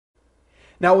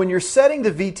Now, when you're setting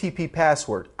the VTP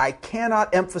password, I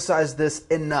cannot emphasize this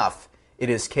enough. It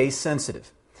is case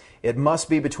sensitive. It must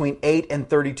be between 8 and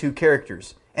 32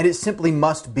 characters, and it simply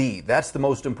must be. That's the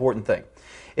most important thing.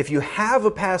 If you have a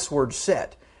password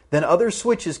set, then other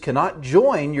switches cannot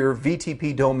join your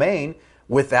VTP domain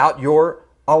without your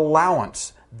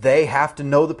allowance. They have to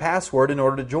know the password in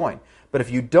order to join. But if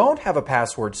you don't have a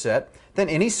password set, then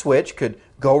any switch could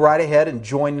go right ahead and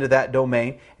join into that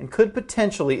domain and could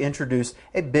potentially introduce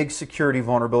a big security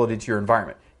vulnerability to your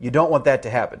environment. You don't want that to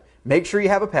happen. Make sure you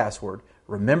have a password.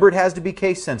 Remember, it has to be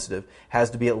case sensitive, has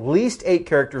to be at least 8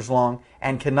 characters long,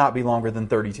 and cannot be longer than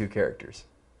 32 characters.